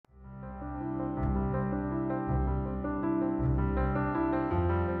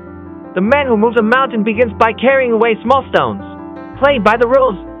The man who moves a mountain begins by carrying away small stones. Play by the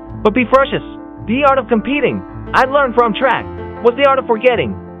rules, but be ferocious. The art of competing, I learned from track, was the art of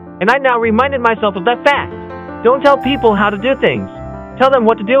forgetting. And I now reminded myself of that fact. Don't tell people how to do things. Tell them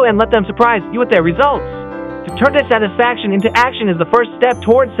what to do and let them surprise you with their results. To turn dissatisfaction into action is the first step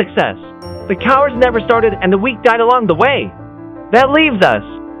towards success. The cowards never started and the weak died along the way. That leaves us.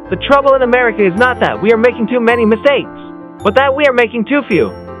 The trouble in America is not that we are making too many mistakes, but that we are making too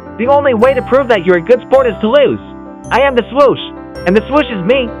few. The only way to prove that you're a good sport is to lose. I am the swoosh, and the swoosh is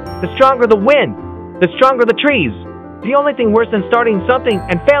me. The stronger the wind, the stronger the trees. The only thing worse than starting something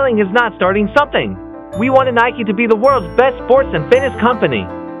and failing is not starting something. We wanted Nike to be the world's best sports and fitness company.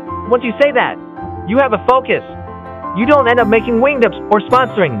 Once you say that, you have a focus. You don't end up making winged-ups or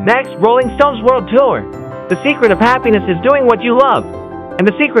sponsoring next Rolling Stones World Tour. The secret of happiness is doing what you love, and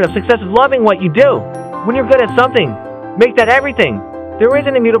the secret of success is loving what you do. When you're good at something, make that everything. There is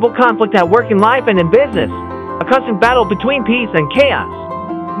an immutable conflict at work in life and in business, a constant battle between peace and chaos.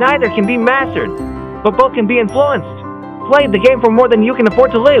 Neither can be mastered, but both can be influenced. Play the game for more than you can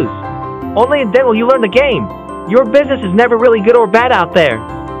afford to lose. Only then will you learn the game. Your business is never really good or bad out there.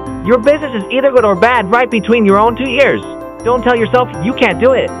 Your business is either good or bad right between your own two ears. Don't tell yourself you can't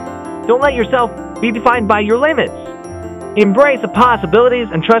do it. Don't let yourself be defined by your limits. Embrace the possibilities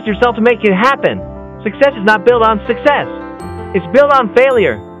and trust yourself to make it happen. Success is not built on success. It's built on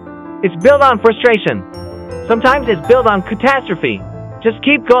failure. It's built on frustration. Sometimes it's built on catastrophe. Just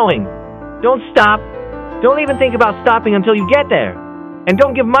keep going. Don't stop. Don't even think about stopping until you get there. And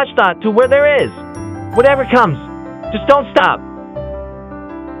don't give much thought to where there is. Whatever comes, just don't stop.